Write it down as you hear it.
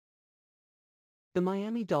The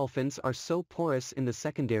Miami Dolphins are so porous in the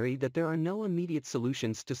secondary that there are no immediate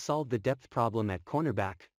solutions to solve the depth problem at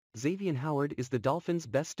cornerback. Xavier Howard is the Dolphins'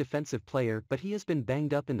 best defensive player, but he has been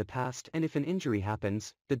banged up in the past, and if an injury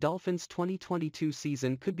happens, the Dolphins' 2022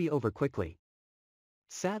 season could be over quickly.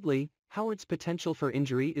 Sadly, Howard's potential for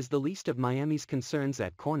injury is the least of Miami's concerns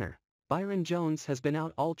at corner. Byron Jones has been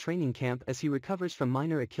out all training camp as he recovers from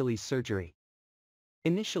minor Achilles surgery.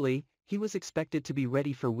 Initially, he was expected to be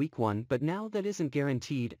ready for Week 1, but now that isn't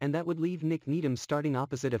guaranteed, and that would leave Nick Needham starting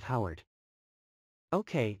opposite of Howard.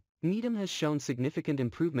 Okay, Needham has shown significant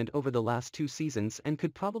improvement over the last 2 seasons and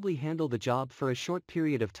could probably handle the job for a short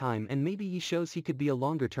period of time, and maybe he shows he could be a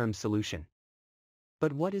longer-term solution.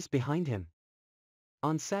 But what is behind him?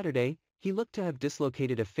 On Saturday, he looked to have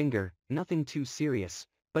dislocated a finger, nothing too serious,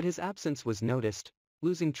 but his absence was noticed.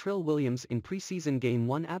 Losing Trill Williams in preseason Game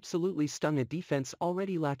 1 absolutely stung a defense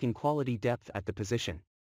already lacking quality depth at the position.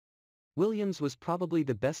 Williams was probably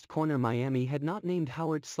the best corner Miami had not named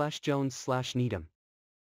Howard/Jones/Needham.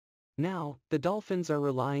 Now, the Dolphins are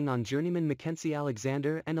relying on journeyman Mackenzie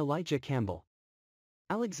Alexander and Elijah Campbell.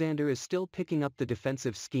 Alexander is still picking up the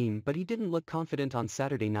defensive scheme, but he didn't look confident on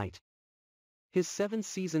Saturday night. His 7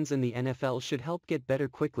 seasons in the NFL should help get better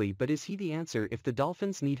quickly, but is he the answer if the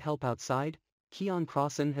Dolphins need help outside? Keon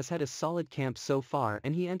Crossan has had a solid camp so far,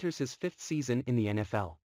 and he enters his 5th season in the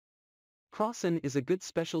NFL. Crossan is a good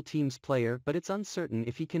special teams player, but it's uncertain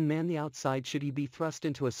if he can man the outside should he be thrust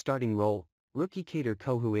into a starting role. Rookie Kader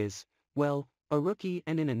Kohou is, well, a rookie,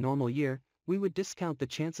 and in a normal year, we would discount the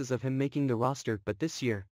chances of him making the roster, but this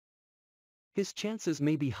year, his chances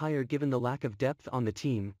may be higher given the lack of depth on the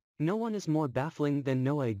team. No one is more baffling than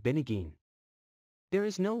Noah Igbinoghene. There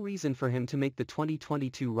is no reason for him to make the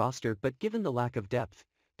 2022 roster, but given the lack of depth,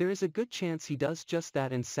 there is a good chance he does just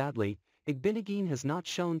that, and sadly, Igbinoghene has not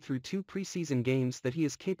shown through 2 preseason games that he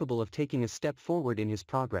is capable of taking a step forward in his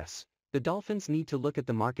progress. The Dolphins need to look at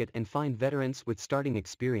the market and find veterans with starting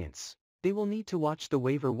experience. They will need to watch the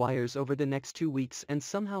waiver wires over the next 2 weeks and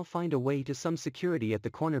somehow find a way to some security at the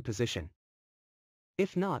corner position.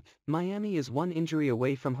 If not, Miami is one injury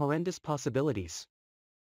away from horrendous possibilities.